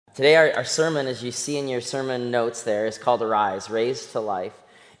Today, our sermon, as you see in your sermon notes there, is called Arise, Raised to Life.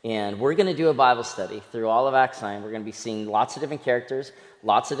 And we're going to do a Bible study through all of Acts 9. We're going to be seeing lots of different characters,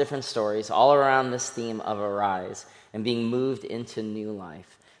 lots of different stories, all around this theme of arise and being moved into new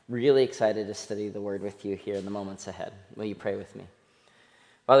life. Really excited to study the Word with you here in the moments ahead. Will you pray with me?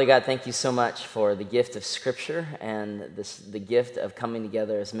 Father God, thank you so much for the gift of Scripture and the gift of coming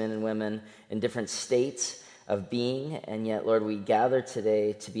together as men and women in different states of being, and yet, Lord, we gather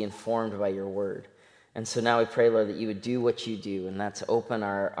today to be informed by your word. And so now we pray, Lord, that you would do what you do, and that's open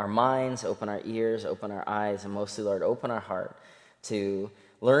our minds, open our ears, open our eyes, and mostly, Lord, open our heart to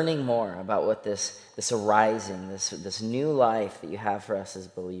learning more about what this arising, this new life that you have for us as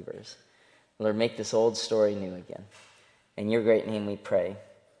believers. Lord, make this old story new again. In your great name we pray.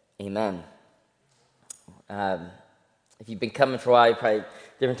 Amen. If you've been coming for a while, you probably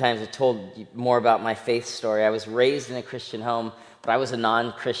different times have told you more about my faith story. I was raised in a Christian home, but I was a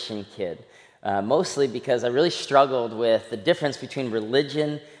non-Christian kid, mostly because I really struggled with the difference between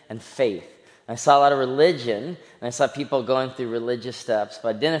religion and faith. I saw a lot of religion, and I saw people going through religious steps,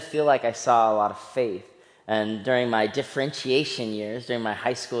 but I didn't feel like I saw a lot of faith. And during my differentiation years, during my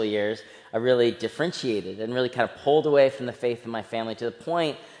high school years, I really differentiated and really kind of pulled away from the faith of my family to the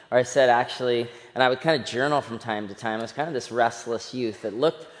point where I said, actually, and I would kind of journal from time to time. I was kind of this restless youth that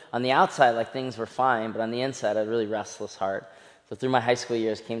looked on the outside like things were fine, but on the inside, I had a really restless heart. So through my high school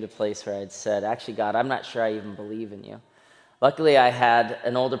years, came to a place where I'd said, actually, God, I'm not sure I even believe in you. Luckily, I had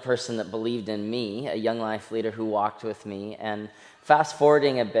an older person that believed in me, a young life leader who walked with me. And fast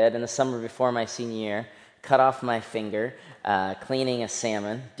forwarding a bit, in the summer before my senior year, cut off my finger, cleaning a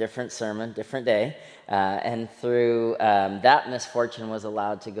salmon, different sermon, different day. And through that misfortune was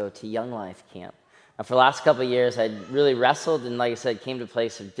allowed to go to Young Life Camp. Now, for the last couple of years, I'd really wrestled and, like I said, came to a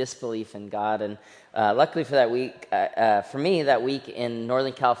place of disbelief in God. And luckily for that week, for me, that week in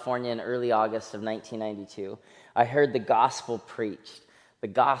Northern California in early August of 1992, I heard the gospel preached, the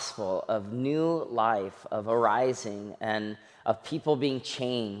gospel of new life, of arising, and of people being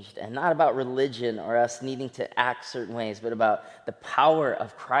changed, and not about religion or us needing to act certain ways, but about the power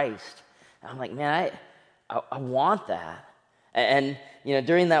of Christ. And I'm like, man, I want that. And you know,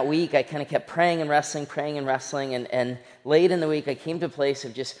 during that week, I kind of kept praying and wrestling, and late in the week, I came to a place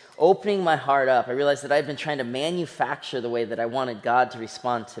of just opening my heart up. I realized that I'd been trying to manufacture the way that I wanted God to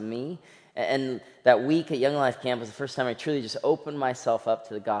respond to me. And that week at Young Life Camp was the first time I truly just opened myself up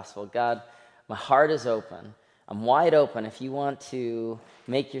to the gospel. God, my heart is open. I'm wide open. If you want to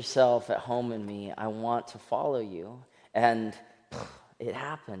make yourself at home in me, I want to follow you. And it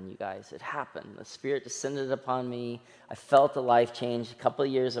happened, you guys. It happened. The Spirit descended upon me. I felt a life change. A couple of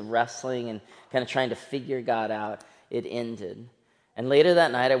years of wrestling and kind of trying to figure God out. It ended. And later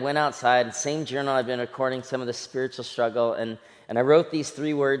that night, I went outside, same journal I'd been recording some of the spiritual struggle, and I wrote these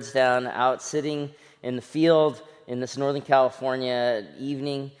 3 words down out sitting in the field in this Northern California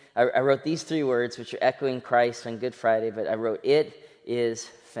evening. I wrote these 3 words, which are echoing Christ on Good Friday, but I wrote, "It is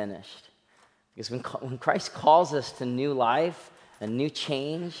finished." Because when Christ calls us to new life and new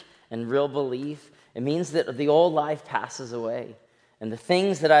change and real belief, it means that the old life passes away. And the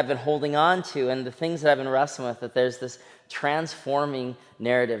things that I've been holding on to and the things that I've been wrestling with, that there's this transforming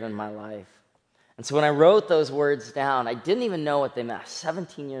narrative in my life. And so when I wrote those words down, I didn't even know what they meant. I was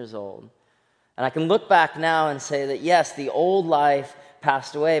 17 years old. And I can look back now and say that, yes, the old life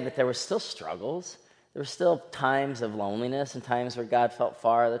passed away, but there were still struggles. There were still times of loneliness and times where God felt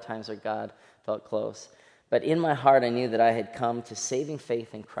far, other times where God felt close. But in my heart, I knew that I had come to saving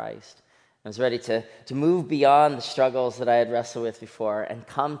faith in Christ. I was ready to move beyond the struggles that I had wrestled with before and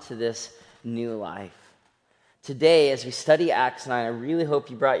come to this new life. Today, as we study Acts 9, I really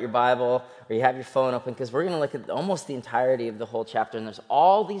hope you brought your Bible or you have your phone open, because we're going to look at almost the entirety of the whole chapter. And there's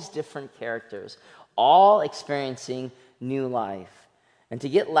all these different characters, all experiencing new life. And to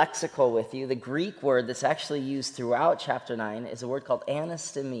get lexical with you, the Greek word that's actually used throughout chapter 9 is a word called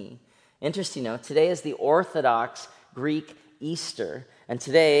anastemi. Interesting note, today is the Orthodox Greek Easter. And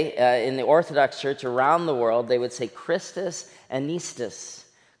today, in the Orthodox Church around the world, they would say Christus anistos,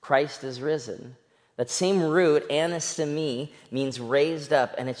 Christ is risen. That same root, anastemi, means raised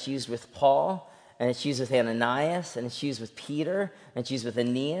up, and it's used with Paul, and it's used with Ananias, and it's used with Peter, and it's used with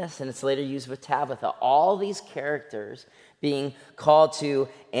Aeneas, and it's later used with Tabitha. All these characters being called to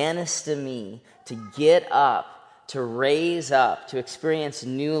anastemi, to get up, to raise up, to experience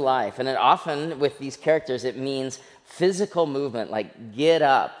new life. And it often, with these characters, it means physical movement, like get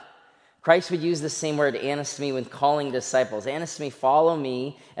up. Christ would use the same word, anastemi, when calling disciples. Anastemi, follow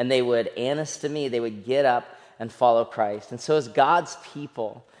me, and they would anastemi, they would get up and follow Christ. And so as God's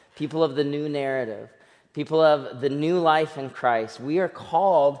people of the new narrative, people of the new life in Christ, we are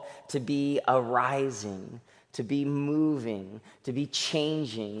called to be arising, to be moving, to be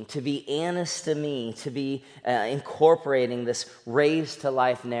changing, to be anastomie, to be incorporating this raised to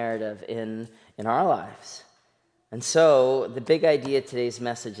life narrative in our lives. And so the big idea of today's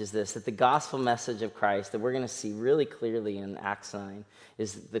message is this, that the gospel message of Christ that we're going to see really clearly in Acts 9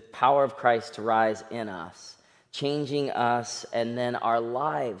 is the power of Christ to rise in us, changing us, and then our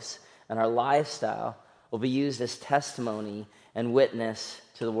lives and our lifestyle will be used as testimony and witness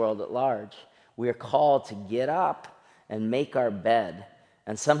to the world at large. We are called to get up and make our bed,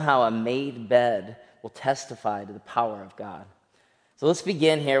 and somehow a made bed will testify to the power of God. So let's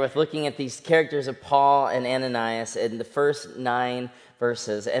begin here with looking at these characters of Paul and Ananias in the first 9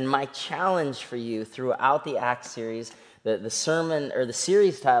 verses. And my challenge for you throughout the Acts series, the sermon, or the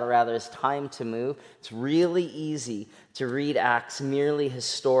series title rather, is Time to Move. It's really easy to read Acts merely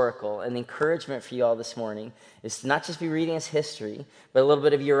historical. And the encouragement for you all this morning is to not just be reading as history, but a little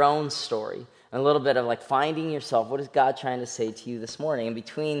bit of your own story. And a little bit of like finding yourself. What is God trying to say to you this morning? And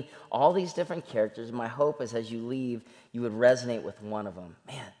between all these different characters, my hope is as you leave, you would resonate with one of them.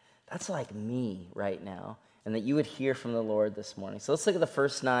 Man, that's like me right now. And that you would hear from the Lord this morning. So let's look at the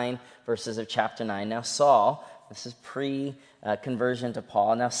first 9 verses of chapter 9. Now Saul, this is pre-conversion to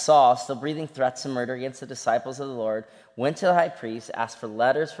Paul. Now Saul, still breathing threats of murder against the disciples of the Lord, went to the high priest, asked for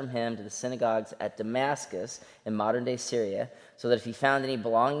letters from him to the synagogues at Damascus in modern-day Syria, so that if he found any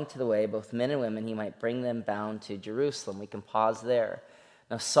belonging to the way, both men and women, he might bring them bound to Jerusalem. We can pause there.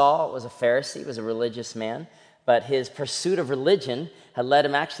 Now Saul was a Pharisee, was a religious man, but his pursuit of religion had led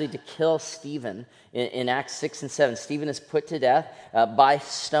him actually to kill Stephen. In Acts 6 and 7, Stephen is put to death by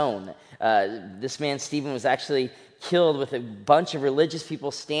stone. This man, Stephen, was actually killed with a bunch of religious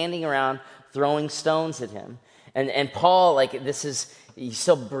people standing around throwing stones at him. And Paul, he's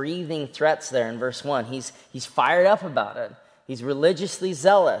still breathing threats there in verse 1. He's fired up about it. He's religiously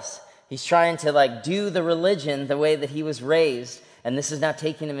zealous. He's trying to do the religion the way that he was raised. And this is now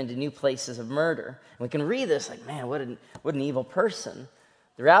taking him into new places of murder. And we can read this man, what an evil person.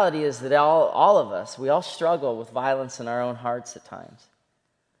 The reality is that all of us, we all struggle with violence in our own hearts at times.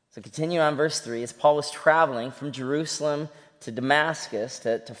 So continue on verse 3. As Paul was traveling from Jerusalem to Damascus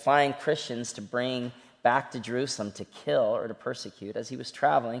to find Christians to bring back to Jerusalem to kill or to persecute, as he was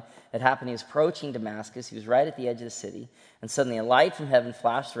traveling, it happened he was approaching Damascus. He was right at the edge of the city. And suddenly a light from heaven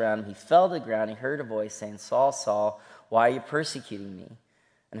flashed around him. He fell to the ground. He heard a voice saying, Saul, Saul, why are you persecuting me?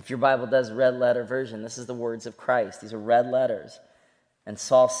 And if your Bible does red letter version, this is the words of Christ. These are red letters. And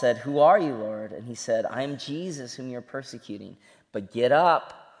Saul said, who are you, Lord? And he said, I am Jesus whom you're persecuting. But get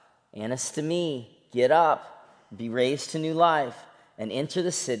up, anastomie, get up, be raised to new life, and enter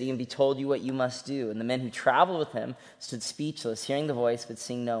the city and be told you what you must do. And the men who traveled with him stood speechless, hearing the voice but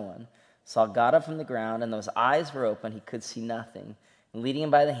seeing no one. Saul got up from the ground, and though his eyes were open, he could see nothing. And leading him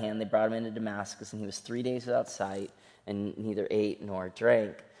by the hand, they brought him into Damascus, and he was 3 days without sight, and neither ate nor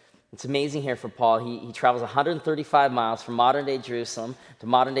drank. It's amazing here for Paul. He travels 135 miles from modern-day Jerusalem to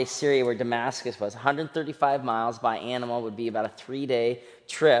modern-day Syria, where Damascus was. 135 miles by animal would be about a 3-day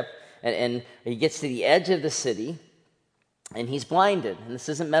trip. And he gets to the edge of the city, and he's blinded. And this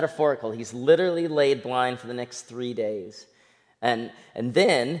isn't metaphorical. He's literally laid blind for the next 3 days. And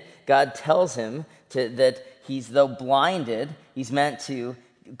then God tells him that though blinded, he's meant to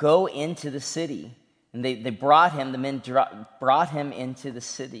go into the city. And the men brought him into the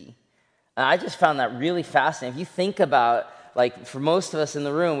city. And I just found that really fascinating. If you think about, for most of us in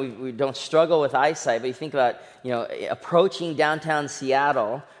the room, we don't struggle with eyesight, but you think about, approaching downtown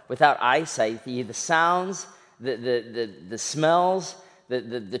Seattle without eyesight, the sounds, the smells,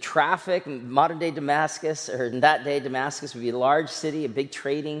 the traffic. Modern day Damascus, or in that day Damascus, would be a large city, a big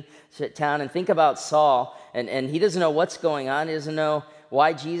trading town. And think about Saul, and he doesn't know what's going on. He doesn't know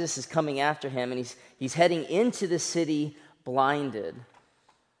why Jesus is coming after him, and he's heading into the city blinded.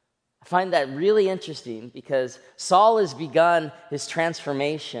 I find that really interesting because Saul has begun his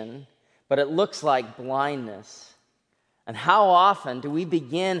transformation, but it looks like blindness. And how often do we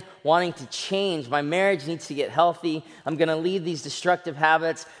begin wanting to change? My marriage needs to get healthy. I'm going to leave these destructive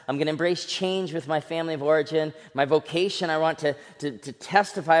habits. I'm going to embrace change with my family of origin. My vocation, I want to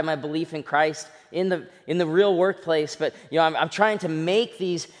testify my belief in Christ in the real workplace. But I'm trying to make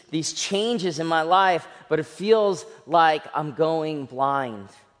these changes in my life, but it feels like I'm going blind.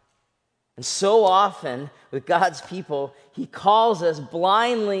 And so often with God's people, he calls us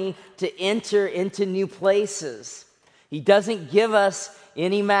blindly to enter into new places. He doesn't give us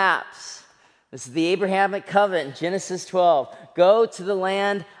any maps. This is the Abrahamic covenant, Genesis 12. Go to the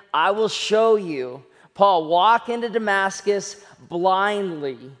land I will show you. Paul, walk into Damascus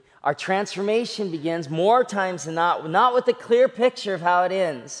blindly. Our transformation begins more times than not with a clear picture of how it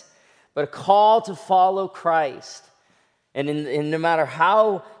ends, but a call to follow Christ. And no matter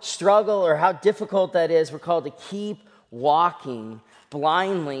how struggle or how difficult that is, we're called to keep walking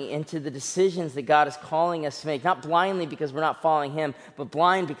blindly into the decisions that God is calling us to make. Not blindly because we're not following him, but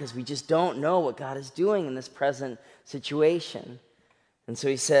blind because we just don't know what God is doing in this present situation. And so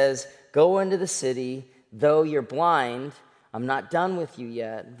he says, go into the city, though you're blind, I'm not done with you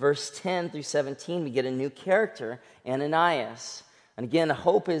yet. Verse 10 through 17, we get a new character, Ananias. And again, the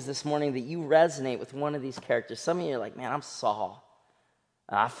hope is this morning that you resonate with one of these characters. Some of you are like, man, I'm Saul.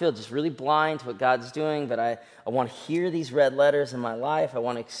 I feel just really blind to what God's doing, but I want to hear these red letters in my life. I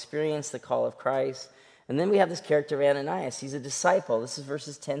want to experience the call of Christ. And then we have this character of Ananias. He's a disciple. This is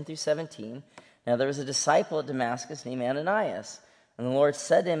verses 10 through 17. Now there was a disciple at Damascus named Ananias. And the Lord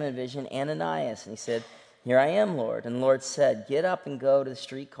said to him in a vision, Ananias. And he said, here I am, Lord. And the Lord said, get up and go to the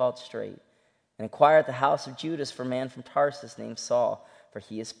street called Straight, and inquire at the house of Judas for a man from Tarsus named Saul, for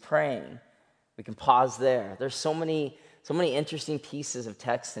he is praying. We can pause there. There's so many interesting pieces of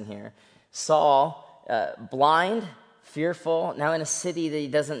text in here. Saul, blind, fearful, now in a city that he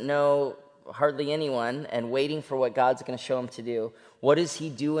doesn't know hardly anyone, and waiting for what God's going to show him to do. What is he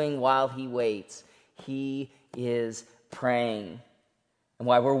doing while he waits? He is praying. And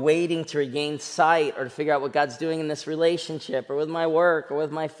while we're waiting to regain sight or to figure out what God's doing in this relationship or with my work or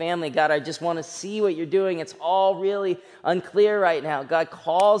with my family, God, I just want to see what you're doing. It's all really unclear right now. God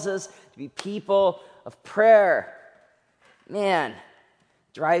calls us to be people of prayer. Man,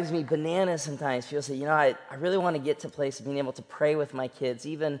 drives me bananas sometimes. People say, I really want to get to a place of being able to pray with my kids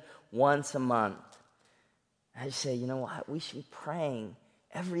even once a month. I just say, you know what? We should be praying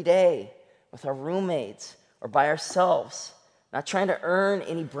every day with our roommates or by ourselves. Not trying to earn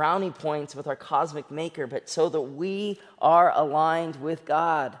any brownie points with our cosmic maker, but so that we are aligned with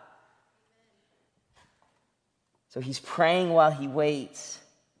God. So he's praying while he waits.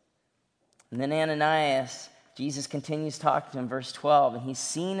 And then Ananias, Jesus continues talking to him, verse 12, and he's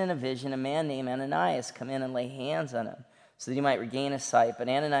seen in a vision a man named Ananias come in and lay hands on him so that he might regain his sight. But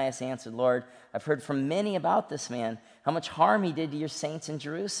Ananias answered, Lord, I've heard from many about this man, how much harm he did to your saints in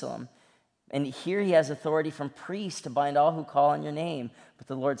Jerusalem. And here he has authority from priests to bind all who call on your name. But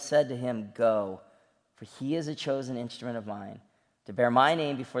the Lord said to him, go, for he is a chosen instrument of mine, to bear my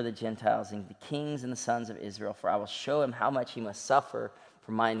name before the Gentiles and the kings and the sons of Israel, for I will show him how much he must suffer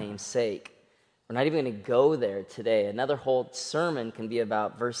for my name's sake. We're not even going to go there today. Another whole sermon can be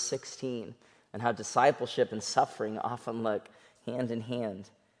about verse 16 and how discipleship and suffering often look hand in hand.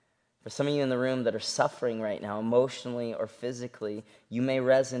 For some of you in the room that are suffering right now, emotionally or physically, you may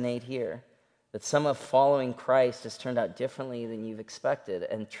resonate here. That some of following Christ has turned out differently than you've expected,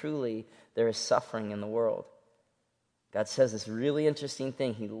 and truly there is suffering in the world. God says this really interesting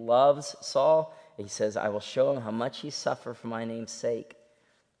thing. He loves Saul. He says, I will show him how much he suffered for my name's sake.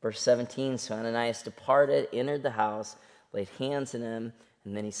 Verse 17, so Ananias departed, entered the house, laid hands on him,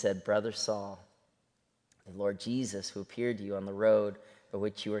 and then he said, Brother Saul, the Lord Jesus, who appeared to you on the road by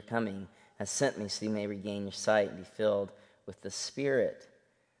which you were coming, has sent me so you may regain your sight and be filled with the Spirit.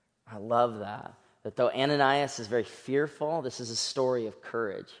 I love that. That though Ananias is very fearful, this is a story of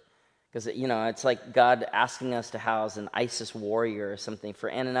courage. Because, it's like God asking us to house an ISIS warrior or something. For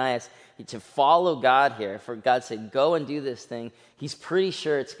Ananias, to follow God here, for God said, go and do this thing, he's pretty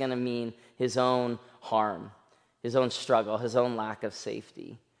sure it's going to mean his own harm, his own struggle, his own lack of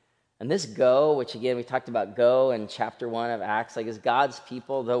safety. And this go, which again, we talked about go in chapter 1 of Acts, like as God's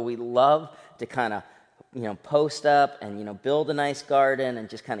people, though we love to kind of post up and, build a nice garden and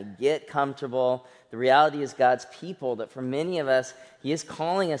just kind of get comfortable. The reality is God's people, that for many of us, he is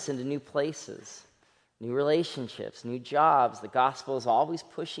calling us into new places, new relationships, new jobs. The gospel is always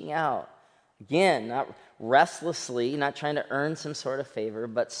pushing out. Again, not restlessly, not trying to earn some sort of favor,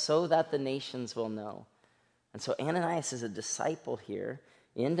 but so that the nations will know. And so Ananias is a disciple here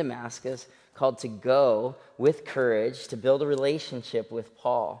in Damascus, called to go with courage to build a relationship with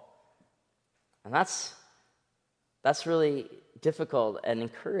Paul. And that's really difficult and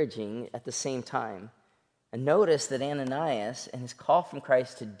encouraging at the same time. And notice that Ananias, in his call from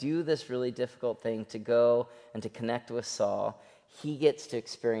Christ to do this really difficult thing, to go and to connect with Saul, he gets to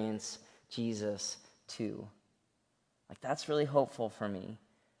experience Jesus too. Like, that's really hopeful for me.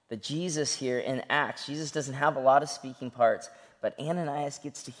 That Jesus here in Acts, Jesus doesn't have a lot of speaking parts, but Ananias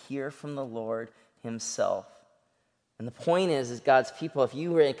gets to hear from the Lord himself. And the point is God's people, if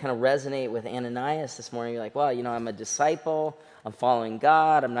you really kind of resonate with Ananias this morning, you're like, well, I'm a disciple, I'm following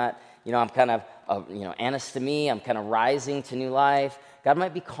God, I'm not, I'm kind of, anastemi, I'm kind of rising to new life. God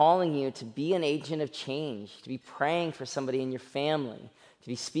might be calling you to be an agent of change, to be praying for somebody in your family, to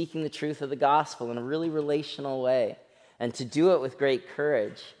be speaking the truth of the gospel in a really relational way, and to do it with great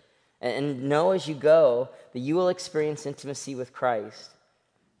courage. And know as you go that you will experience intimacy with Christ,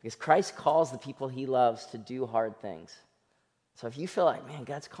 because Christ calls the people he loves to do hard things. So if you feel like, man,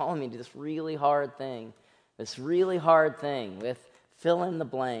 God's calling me to do this really hard thing with fill in the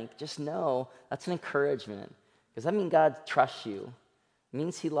blank, just know that's an encouragement, because that means God trusts you. It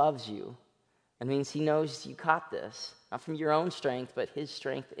means he loves you. It means he knows you got this, not from your own strength, but his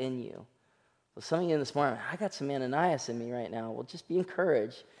strength in you. So some of you this morning, I got some Ananias in me right now. Well, just be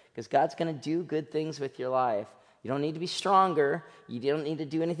encouraged, because God's going to do good things with your life. You don't need to be stronger. You don't need to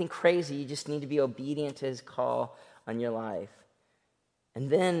do anything crazy. You just need to be obedient to his call on your life. And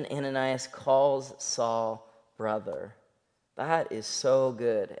then Ananias calls Saul brother. That is so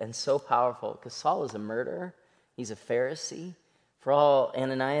good and so powerful, because Saul is a murderer. He's a Pharisee. For all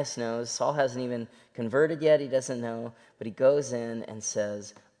Ananias knows, Saul hasn't even converted yet. He doesn't know. But he goes in and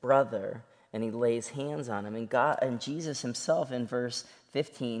says, brother, and he lays hands on him. And Jesus himself in verse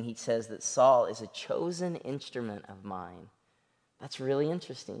 15, he says that Saul is a chosen instrument of mine. That's really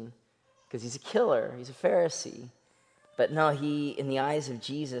interesting, because he's a killer. He's a Pharisee. But no, he, in the eyes of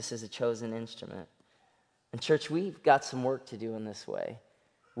Jesus, is a chosen instrument. And church, we've got some work to do in this way.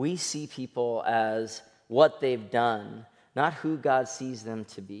 We see people as what they've done, not who God sees them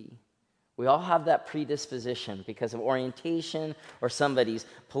to be. We all have that predisposition because of orientation or somebody's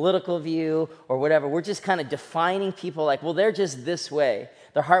political view or whatever. We're just kind of defining people like, well, they're just this way.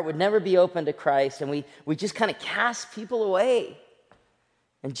 Their heart would never be open to Christ, and we just kind of cast people away.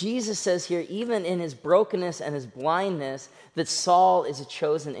 And Jesus says here, even in his brokenness and his blindness, that Saul is a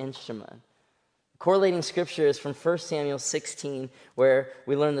chosen instrument. Correlating scripture is from 1 Samuel 16, where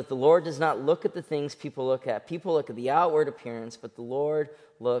we learn that the Lord does not look at the things people look at. People look at the outward appearance, but the Lord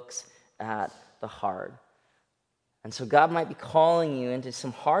looks at the heart. And so God might be calling you into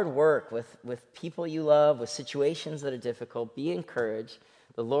some hard work with people you love, with situations that are difficult. Be encouraged.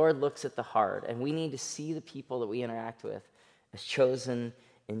 The Lord looks at the heart, and we need to see the people that we interact with as chosen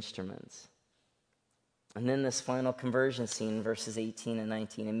instruments. And then this final conversion scene, verses 18 and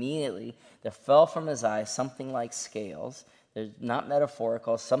 19. Immediately there fell from his eyes something like scales. They're not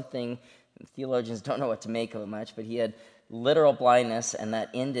metaphorical, something, theologians don't know what to make of it much, but he had literal blindness, and that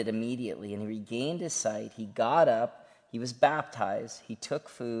ended immediately. And he regained his sight. He got up. He was baptized. He took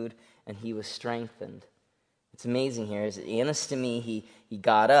food, and he was strengthened. It's amazing here. Is anastomie, he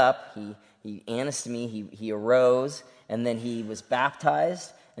got up. He arose, and then he was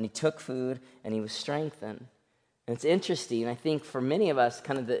baptized, and he took food, and he was strengthened. And it's interesting. I think for many of us,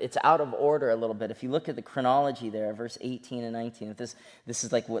 it's out of order a little bit. If you look at the chronology there, verse 18 and 19, this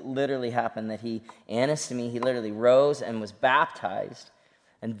is like what literally happened, that he literally rose and was baptized,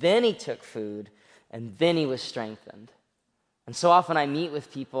 and then he took food, and then he was strengthened. And so often I meet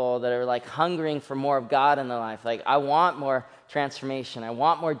with people that are like hungering for more of God in their life. Like, I want more transformation. I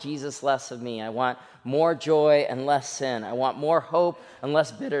want more Jesus, less of me. I want more joy and less sin. I want more hope and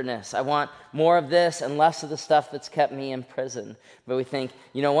less bitterness. I want more of this and less of the stuff that's kept me in prison. But we think,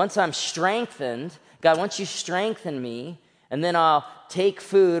 once I'm strengthened, God, once you strengthen me, and then I'll take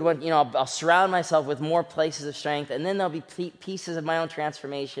food, I'll surround myself with more places of strength, and then there'll be pieces of my own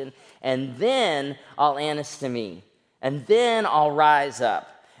transformation, and then I'll anastomie. And then I'll rise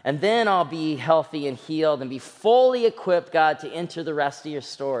up. And then I'll be healthy and healed and be fully equipped, God, to enter the rest of your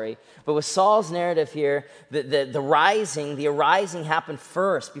story. But with Saul's narrative here, the arising happened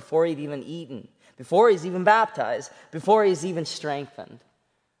first before he'd even eaten, before he's even baptized, before he's even strengthened.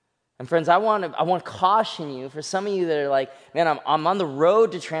 And friends, I want to caution you, for some of you that are like, man, I'm on the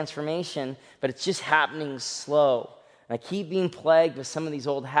road to transformation, but it's just happening slow. I keep being plagued with some of these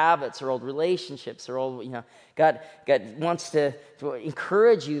old habits or old relationships or old, God wants to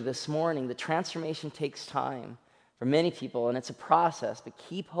encourage you this morning that transformation takes time for many people, and it's a process, but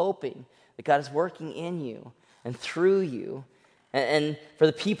keep hoping that God is working in you and through you. And for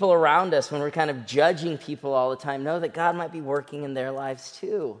the people around us, when we're kind of judging people all the time, know that God might be working in their lives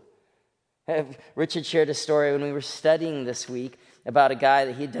too. Richard shared a story when we were studying this week about a guy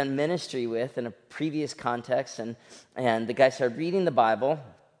that he'd done ministry with in a previous context, and the guy started reading the Bible,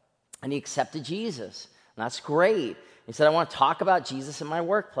 and he accepted Jesus. And that's great. He said, I want to talk about Jesus in my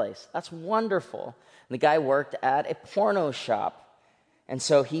workplace. That's wonderful. And the guy worked at a porno shop. And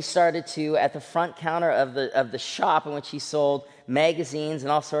so he started to, at the front counter of the shop in which he sold magazines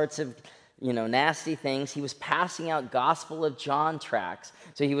and all sorts of nasty things, he was passing out Gospel of John tracts.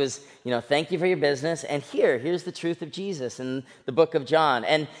 So he was, thank you for your business, and here's the truth of Jesus in the book of John.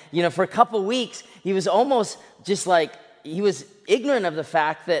 And, for a couple weeks, he was almost just like, he was ignorant of the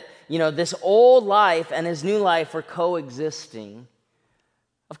fact that, this old life and his new life were coexisting.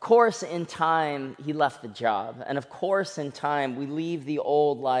 Of course, in time, he left the job. And of course, in time, we leave the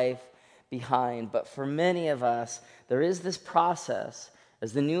old life behind. But for many of us, there is this process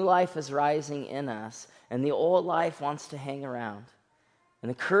as the new life is rising in us, and the old life wants to hang around. And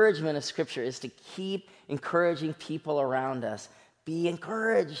the encouragement of Scripture is to keep encouraging people around us. Be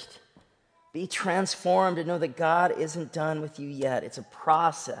encouraged. Be transformed and know that God isn't done with you yet. It's a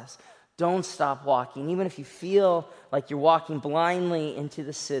process. Don't stop walking. Even if you feel like you're walking blindly into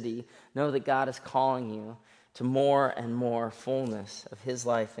the city, know that God is calling you to more and more fullness of his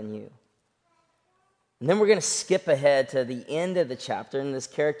life in you. And then we're going to skip ahead to the end of the chapter in this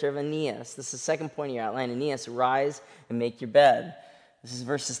character of Aeneas. This is the second point of your outline. Aeneas, rise and make your bed. This is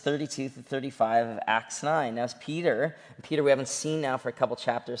verses 32 through 35 of Acts 9. Now it's Peter we haven't seen now for a couple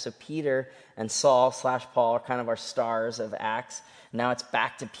chapters, so Peter and Saul / Paul are kind of our stars of Acts. Now it's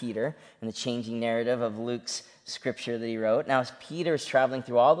back to Peter in the changing narrative of Luke's scripture that he wrote. Now as Peter is traveling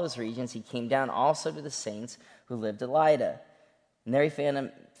through all those regions, he came down also to the saints who lived at Lydda. And there he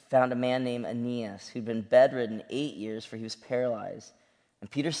found a man named Aeneas, who'd been bedridden 8 years, for he was paralyzed. And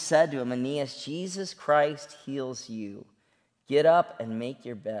Peter said to him, Aeneas, Jesus Christ heals you. Get up and make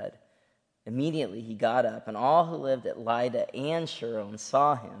your bed. Immediately he got up, and all who lived at Lydda and Sharon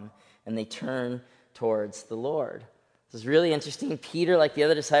saw him, and they turned towards the Lord. This is really interesting. Peter, like the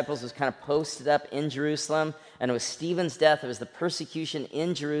other disciples, was kind of posted up in Jerusalem, and it was Stephen's death. It was the persecution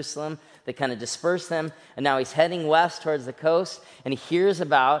in Jerusalem that kind of dispersed them, and now he's heading west towards the coast, and he hears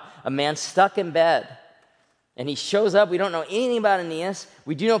about a man stuck in bed. And he shows up. We don't know anything about Aeneas.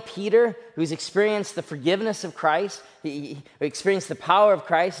 We do know Peter, who's experienced the forgiveness of Christ. He experienced the power of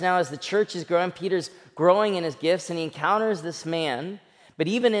Christ. Now as the church is growing, Peter's growing in his gifts, and he encounters this man. But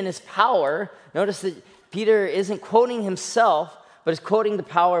even in his power, notice that Peter isn't quoting himself, but is quoting the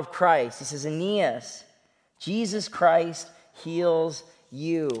power of Christ. He says, Aeneas, Jesus Christ heals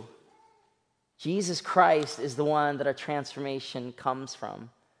you. Jesus Christ is the one that our transformation comes from.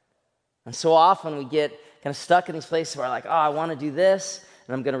 And so often we get kind of stuck in these places where we're like, oh, I want to do this,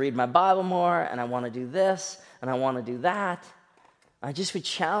 and I'm going to read my Bible more, and I want to do this, and I want to do that. I just would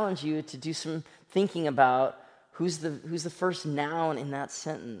challenge you to do some thinking about who's the first noun in that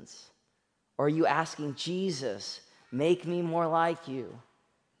sentence. Or are you asking, Jesus, make me more like you?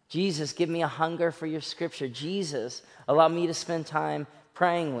 Jesus, give me a hunger for your scripture. Jesus, allow me to spend time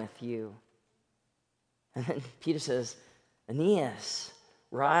praying with you. And then Peter says, Aeneas,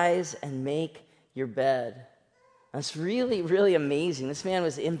 rise and make your bed. That's really, really amazing. This man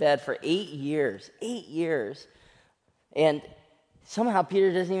was in bed for 8 years. 8 years. And somehow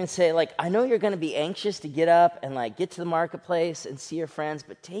Peter doesn't even say, I know you're going to be anxious to get up and, get to the marketplace and see your friends,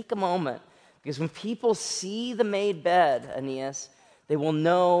 but take a moment. Because when people see the made bed, Aeneas, they will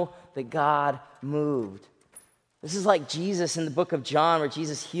know that God moved. This is like Jesus in the book of John, where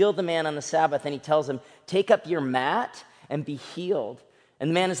Jesus healed the man on the Sabbath, and he tells him, take up your mat and be healed. And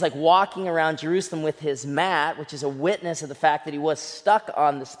the man is walking around Jerusalem with his mat, which is a witness of the fact that he was stuck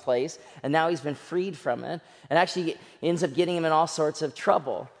on this place, and now he's been freed from it, and actually ends up getting him in all sorts of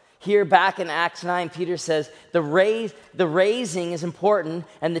trouble. Here back in Acts 9, Peter says, the raising is important,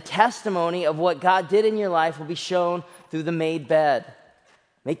 and the testimony of what God did in your life will be shown through the made bed.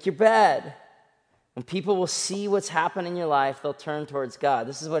 Make your bed. When people will see what's happened in your life, they'll turn towards God.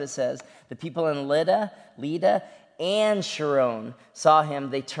 This is what it says. The people in Lydda, and Sharon saw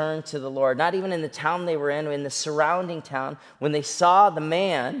him, they turned to the Lord. Not even in the town they were in the surrounding town. When they saw the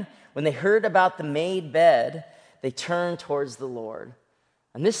man, when they heard about the made bed, they turned towards the Lord.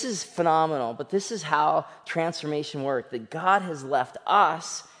 And this is phenomenal, but this is how transformation works, that God has left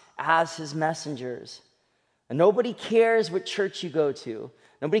us as his messengers. And nobody cares what church you go to.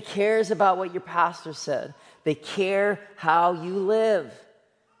 Nobody cares about what your pastor said. They care how you live.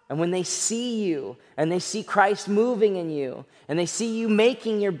 And when they see you, and they see Christ moving in you, and they see you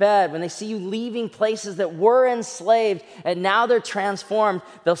making your bed, when they see you leaving places that were enslaved, and now they're transformed,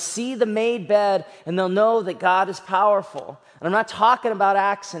 they'll see the made bed, and they'll know that God is powerful. And I'm not talking about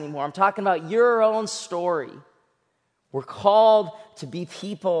Acts anymore. I'm talking about your own story. We're called to be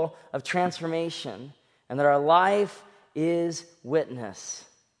people of transformation, and that our life is witness.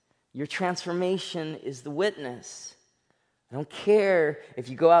 Your transformation is the witness. I don't care if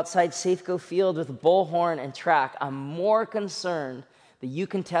you go outside Safeco Field with a bullhorn and track. I'm more concerned that you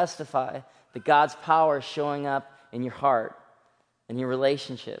can testify that God's power is showing up in your heart and your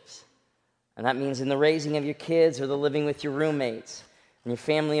relationships. And that means in the raising of your kids or the living with your roommates and your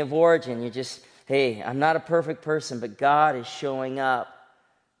family of origin. You're just, hey, I'm not a perfect person, but God is showing up.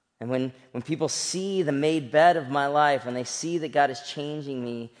 And when people see the made bed of my life, and they see that God is changing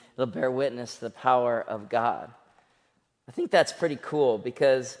me, they'll bear witness to the power of God. I think that's pretty cool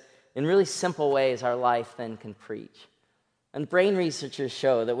because in really simple ways, our life then can preach. And brain researchers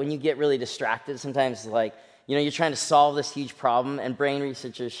show that when you get really distracted, sometimes it's like, you're trying to solve this huge problem, and brain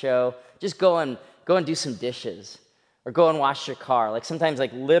researchers show just go and do some dishes or go and wash your car. Like sometimes,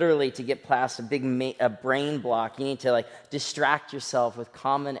 like literally to get past a big brain block, you need to like distract yourself with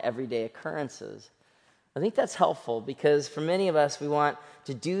common everyday occurrences. I think that's helpful because for many of us, we want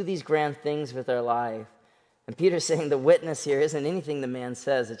to do these grand things with our life. And Peter's saying the witness here isn't anything the man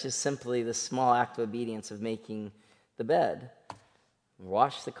says. It's just simply the small act of obedience of making the bed,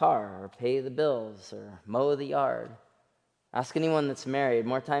 wash the car, or pay the bills, or mow the yard. Ask anyone that's married.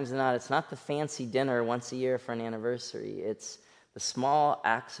 More times than not, it's not the fancy dinner once a year for an anniversary. It's the small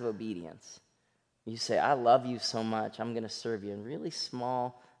acts of obedience. You say, I love you so much, I'm going to serve you in really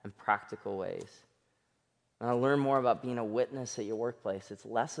small and practical ways. And I'll learn more about being a witness at your workplace. It's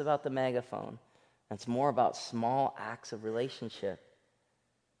less about the megaphone. It's more about small acts of relationship.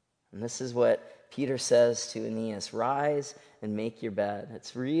 And this is what Peter says to Aeneas, rise and make your bed.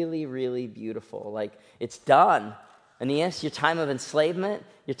 It's really, really beautiful. Like, it's done. Aeneas, your time of enslavement,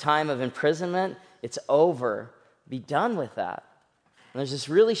 your time of imprisonment, it's over. Be done with that. And there's this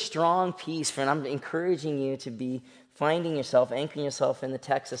really strong piece, and I'm encouraging you to be finding yourself, anchoring yourself in the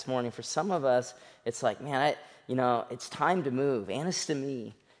text this morning. For some of us, it's like, man, it's time to move. Annis to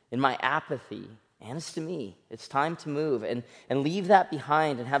me. In my apathy, Annis to me. It's time to move and leave that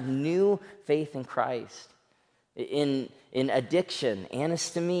behind and have new faith in Christ. In addiction,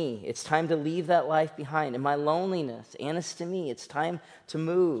 Annis to me. It's time to leave that life behind. In my loneliness, Annis to me. It's time to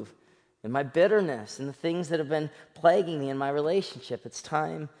move. In my bitterness and the things that have been plaguing me in my relationship, it's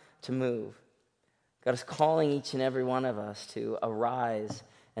time to move. God is calling each and every one of us to arise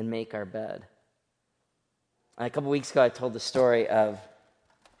and make our bed. And a couple weeks ago, I told the story of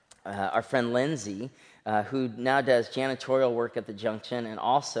our friend Lindsay, who now does janitorial work at the Junction and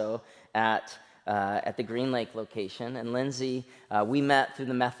also at the Green Lake location. And Lindsay, we met through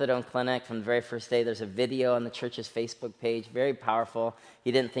the methadone clinic from the very first day. There's a video on the church's Facebook page, very powerful.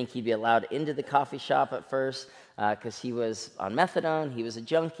 He didn't think he'd be allowed into the coffee shop at first because he was on methadone, he was a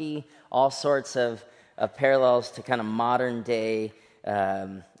junkie, all sorts of parallels to kind of modern day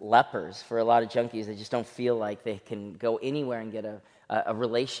lepers. For a lot of junkies, they just don't feel like they can go anywhere and get a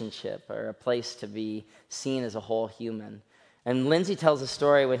relationship or a place to be seen as a whole human. And Lindsay tells a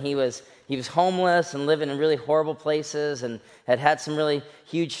story when he was homeless and living in really horrible places and had some really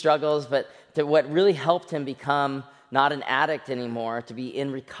huge struggles, but what really helped him become not an addict anymore, to be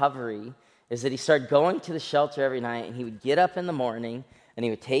in recovery, is that he started going to the shelter every night, and he would get up in the morning and he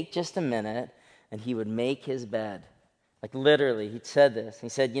would take just a minute and he would make his bed. Like literally, he said this. He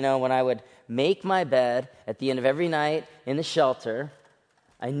said, when I would make my bed at the end of every night in the shelter,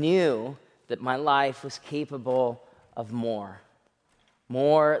 I knew that my life was capable of more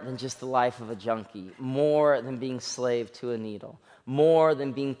than just the life of a junkie, more than being slave to a needle, more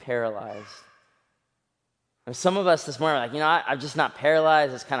than being paralyzed. And some of us this morning are like, I'm just not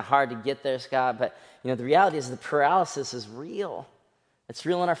paralyzed. It's kind of hard to get there, Scott. But, the reality is the paralysis is real. It's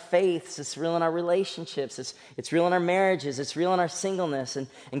real in our faiths. It's real in our relationships. It's real in our marriages. It's real in our singleness.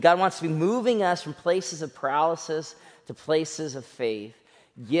 And God wants to be moving us from places of paralysis to places of faith.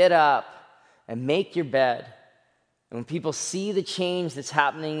 Get up and make your bed. And when people see the change that's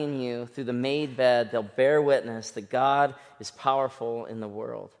happening in you through the made bed, they'll bear witness that God is powerful in the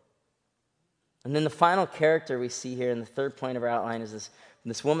world. And then the final character we see here in the third point of our outline is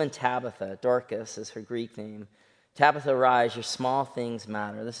this woman Tabitha. Dorcas is her Greek name. Tabitha, rise, your small things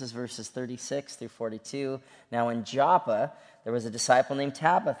matter. This is verses 36 through 42. Now in Joppa, there was a disciple named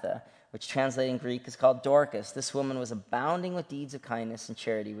Tabitha, which translated in Greek is called Dorcas. This woman was abounding with deeds of kindness and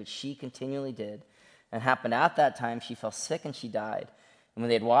charity, which she continually did. And it happened at that time, she fell sick and she died. And when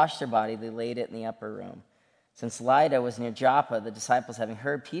they had washed her body, they laid it in the upper room. Since Lydda was near Joppa, the disciples, having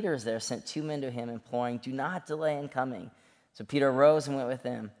heard Peter was there, sent 2 men to him, imploring, do not delay in coming. So Peter arose and went with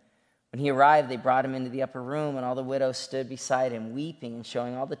them. When he arrived, they brought him into the upper room, and all the widows stood beside him, weeping and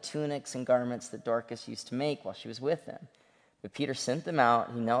showing all the tunics and garments that Dorcas used to make while she was with them. But Peter sent them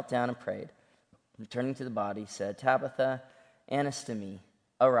out. He knelt down and prayed. And turning to the body, said, Tabitha, Annis to me,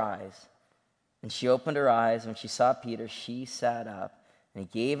 arise. And she opened her eyes. When she saw Peter, she sat up. And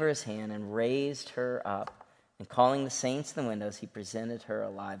he gave her his hand and raised her up. And calling the saints in the windows, he presented her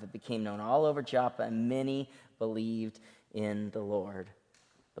alive. It became known all over Joppa, and many believed in the Lord.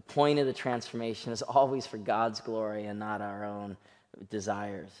 The point of the transformation is always for God's glory and not our own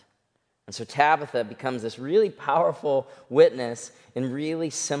desires. And so Tabitha becomes this really powerful witness in really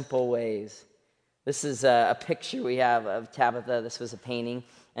simple ways. This is a picture we have of Tabitha. This was a painting.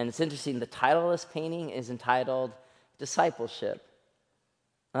 And it's interesting, the title of this painting is entitled discipleship.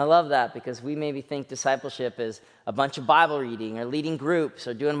 And I love that because we maybe think discipleship is a bunch of Bible reading or leading groups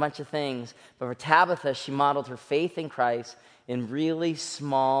or doing a bunch of things. But for Tabitha, she modeled her faith in Christ in really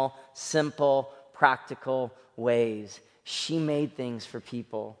small, simple, practical ways. She made things for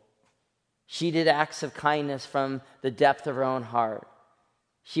people. She did acts of kindness from the depth of her own heart.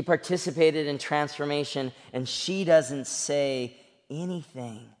 She participated in transformation, and she doesn't say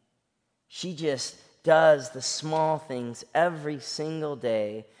anything. She just does the small things every single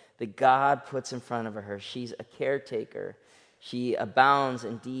day that God puts in front of her. She's a caretaker. She abounds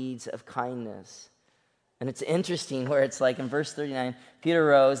in deeds of kindness. And it's interesting where it's like in verse 39, Peter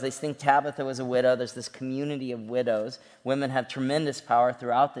rose. They think Tabitha was a widow. There's this community of widows. Women have tremendous power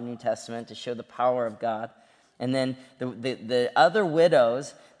throughout the New Testament to show the power of God. And then the other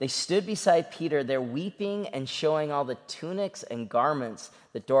widows, they stood beside Peter. They're weeping and showing all the tunics and garments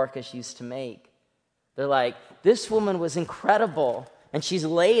that Dorcas used to make. They're like, this woman was incredible, and she's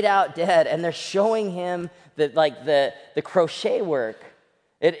laid out dead, and they're showing him the crochet work.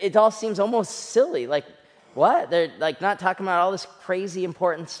 It all seems almost silly. Like, what? They're like not talking about all this crazy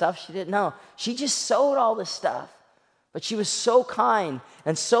important stuff she didn't know. She just sewed all this stuff. But she was so kind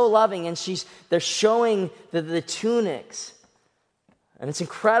and so loving, and they're showing the tunics. And it's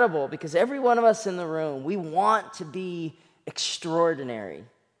incredible because every one of us in the room, we want to be extraordinary,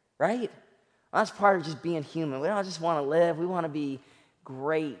 right? Well, that's part of just being human. We don't just want to live. We want to be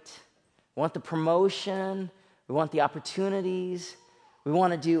great. We want the promotion. We want the opportunities. We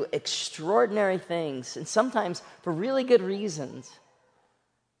want to do extraordinary things, and sometimes for really good reasons.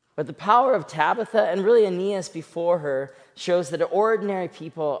 But the power of Tabitha, and really Aeneas before her, shows that ordinary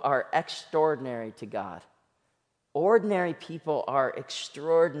people are extraordinary to God. Ordinary people are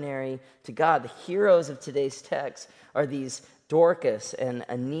extraordinary to God. The heroes of today's text are these Dorcas and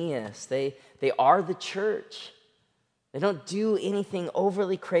Aeneas. They are the church. They don't do anything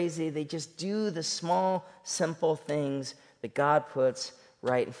overly crazy. They just do the small, simple things that God puts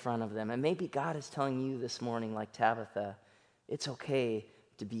right in front of them. And maybe God is telling you this morning, like Tabitha, it's okay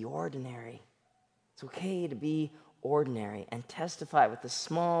to be ordinary. It's okay to be ordinary and testify with the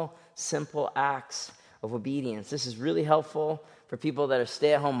small, simple acts of obedience. This is really helpful for people that are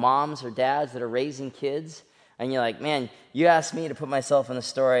stay-at-home moms or dads that are raising kids. And you're like, man, you asked me to put myself in the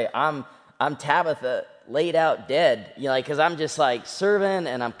story. I'm Tabitha laid out dead. You know, like, because I'm just like serving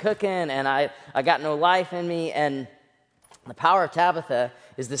and I'm cooking and I got no life in me. And the power of Tabitha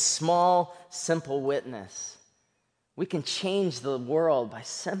is this small, simple witness. We can change the world by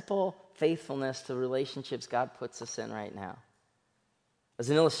simple faithfulness to the relationships God puts us in right now. As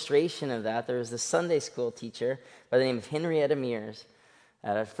an illustration of that, there was this Sunday school teacher by the name of Henrietta Mears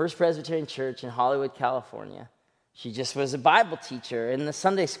at a First Presbyterian Church in Hollywood, California. She just was a Bible teacher in the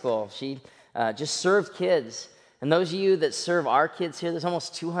Sunday school. She just served kids. And those of you that serve our kids here, there's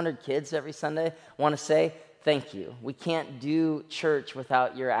almost 200 kids every Sunday, I want to say thank you. We can't do church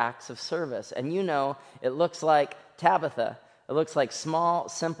without your acts of service. And you know, it looks like Tabitha. It looks like small,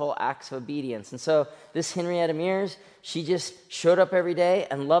 simple acts of obedience. And so this Henrietta Mears, she just showed up every day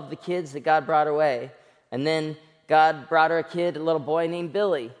and loved the kids that God brought her way. And then God brought her a little boy named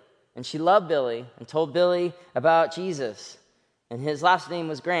Billy. And she loved Billy and told Billy about Jesus. And his last name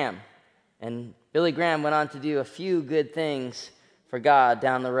was Graham. And Billy Graham went on to do a few good things for God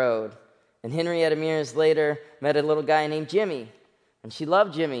down the road. And Henrietta Mears later met a little guy named Jimmy. And she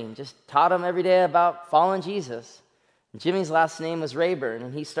loved Jimmy and just taught him every day about following Jesus. And Jimmy's last name was Rayburn,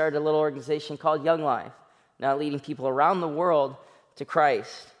 and he started a little organization called Young Life, now leading people around the world to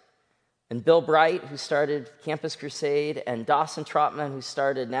Christ. And Bill Bright, who started Campus Crusade, and Dawson Trotman, who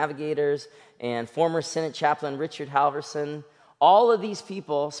started Navigators, and former Senate Chaplain Richard Halverson, all of these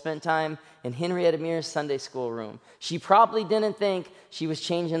people spent time in Henrietta Mears' Sunday school room. She probably didn't think she was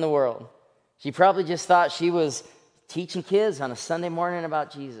changing the world. She probably just thought she was teaching kids on a Sunday morning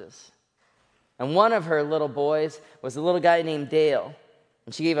about Jesus. And one of her little boys was a little guy named Dale.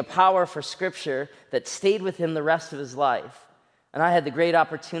 And she gave a power for Scripture that stayed with him the rest of his life. And I had the great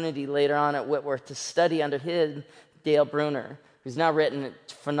opportunity later on at Whitworth to study under him, Dale Bruner, who's now written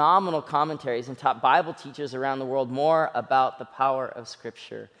phenomenal commentaries and taught Bible teachers around the world more about the power of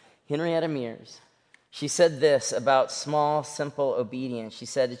Scripture. Henrietta Mears, she said this about small, simple obedience. She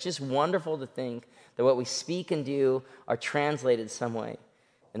said, it's just wonderful to think that what we speak and do are translated some way,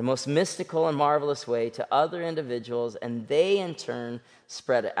 in the most mystical and marvelous way, to other individuals, and they in turn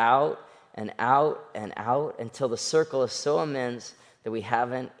spread out and out and out until the circle is so immense that we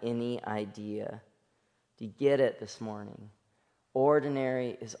haven't any idea. Do you get it this morning?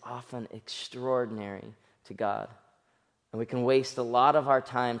 Ordinary is often extraordinary to God. And we can waste a lot of our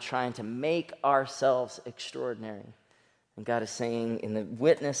time trying to make ourselves extraordinary. And God is saying in the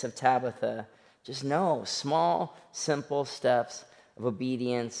witness of Tabitha, just know small, simple steps of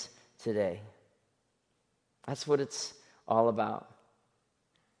obedience today. That's what it's all about.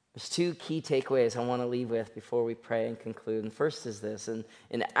 There's two key takeaways I want to leave with before we pray and conclude. And first is this,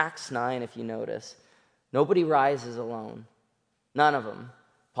 in Acts 9, if you notice, nobody rises alone. None of them.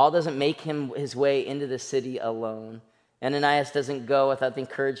 Paul doesn't make his way into the city alone. Ananias doesn't go without the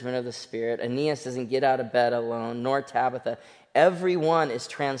encouragement of the Spirit. Aeneas doesn't get out of bed alone, nor Tabitha. Everyone is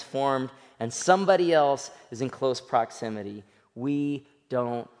transformed, and somebody else is in close proximity. We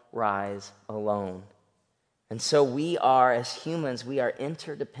don't rise alone. And so we are, as humans, we are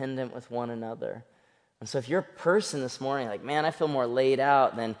interdependent with one another. And so if you're a person this morning, like, man, I feel more laid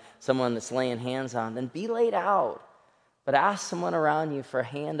out than someone that's laying hands on, then be laid out. But ask someone around you for a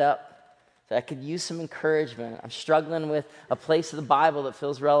hand up. So I could use some encouragement. I'm struggling with a place of the Bible that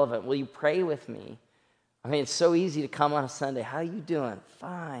feels relevant. Will you pray with me? I mean, it's so easy to come on a Sunday. How you doing?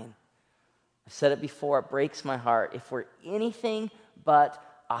 Fine. I've said it before. It breaks my heart. If we're anything but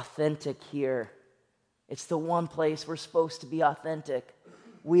authentic here, it's the one place we're supposed to be authentic.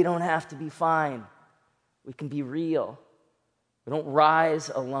 We don't have to be fine. We can be real. We don't rise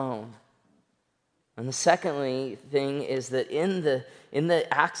alone. And the secondly thing is that in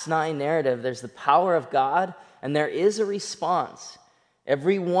the Acts 9 narrative, there's the power of God, and there is a response.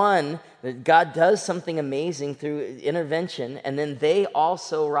 Everyone, that God does something amazing through intervention, and then they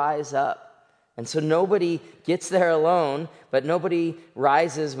also rise up. And so nobody gets there alone, but nobody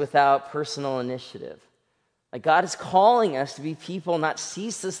rises without personal initiative. Like, God is calling us to be people not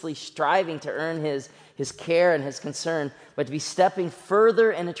ceaselessly striving to earn his care and his concern, but to be stepping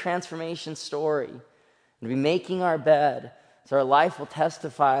further in a transformation story and to be making our bed so our life will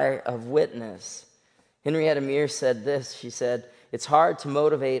testify of witness. Henrietta Meir said this. She said, "It's hard to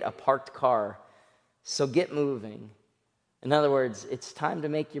motivate a parked car, so get moving." In other words, it's time to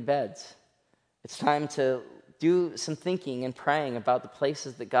make your beds. It's time to do some thinking and praying about the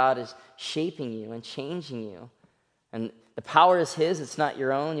places that God is shaping you and changing you. And the power is his, it's not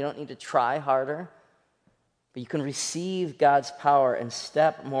your own. You don't need to try harder. But you can receive God's power and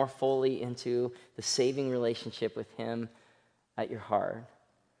step more fully into the saving relationship with him at your heart.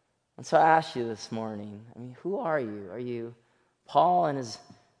 And so I ask you this morning, who are you? Are you Paul and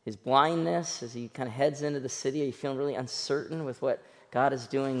his blindness as he kind of heads into the city? Are you feeling really uncertain with what God is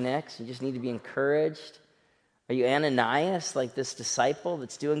doing next? You just need to be encouraged. Are you Ananias, like this disciple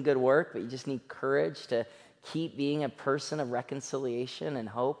that's doing good work, but you just need courage to keep being a person of reconciliation and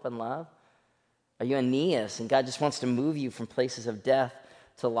hope and love? Are you Aeneas, and God just wants to move you from places of death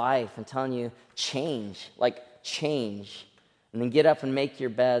to life and telling you, change, and then get up and make your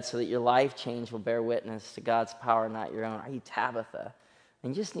bed so that your life change will bear witness to God's power, not your own? Are you Tabitha?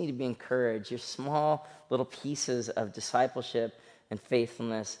 And you just need to be encouraged. Your small little pieces of discipleship and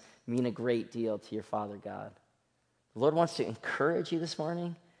faithfulness mean a great deal to your Father God. The Lord wants to encourage you this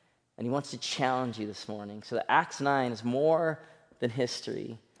morning, and he wants to challenge you this morning. So the Acts 9 is more than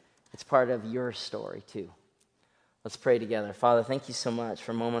history. It's part of your story too. Let's pray together. Father, thank you so much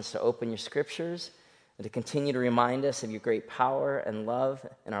for moments to open your scriptures and to continue to remind us of your great power and love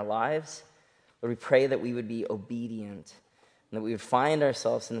in our lives. Lord, we pray that we would be obedient and that we would find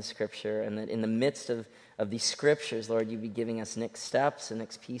ourselves in the scripture, and that in the midst of these scriptures, Lord, you'd be giving us next steps and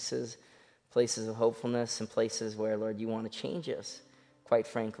next pieces, places of hopefulness, and places where, Lord, you want to change us, quite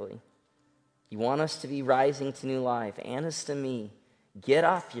frankly. You want us to be rising to new life. Annas to me, get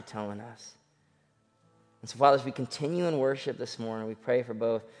up, you're telling us. And so, Father, as we continue in worship this morning, we pray for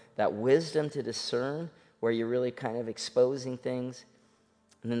both that wisdom to discern where you're really kind of exposing things,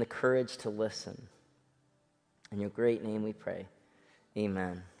 and then the courage to listen. In your great name we pray.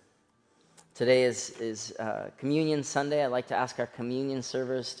 Amen. Today is Communion Sunday. I'd like to ask our communion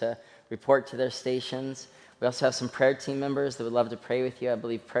servers to report to their stations. We also have some prayer team members that would love to pray with you. I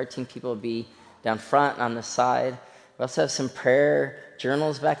believe prayer team people will be down front and on the side. We also have some prayer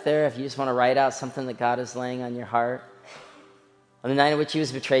journals back there if you just want to write out something that God is laying on your heart. On the night in which he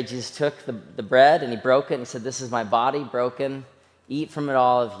was betrayed, Jesus took the bread and he broke it and he said, "This is my body broken. Eat from it,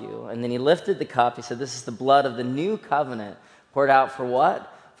 all of you." And then he lifted the cup. He said, "This is the blood of the new covenant poured out for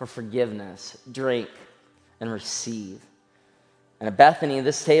what? For forgiveness. Drink and receive." And at Bethany,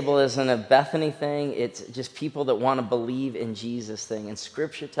 this table isn't a Bethany thing. It's just people that want to believe in Jesus thing. And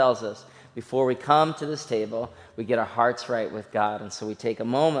Scripture tells us before we come to this table, we get our hearts right with God. And so we take a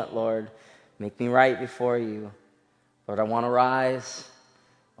moment, Lord, make me right before you. Lord, I want to rise.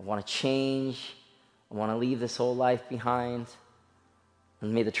 I want to change. I want to leave this old life behind.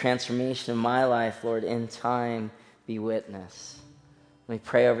 And may the transformation of my life, Lord, in time be witness. We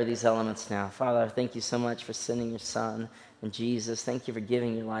pray over these elements now. Father, thank you so much for sending your Son. And Jesus, thank you for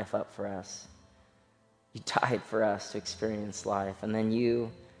giving your life up for us. You died for us to experience life, and then you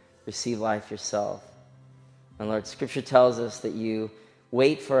receive life yourself. And Lord, Scripture tells us that you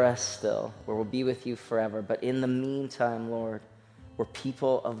wait for us still, where we'll be with you forever. But in the meantime, Lord, we're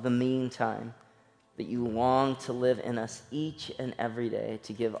people of the meantime, that you long to live in us each and every day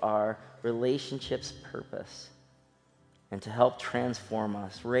to give our relationships purpose and to help transform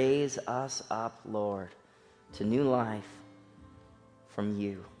us. Raise us up, Lord, to new life from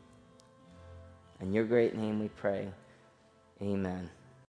you. In your great name we pray. Amen.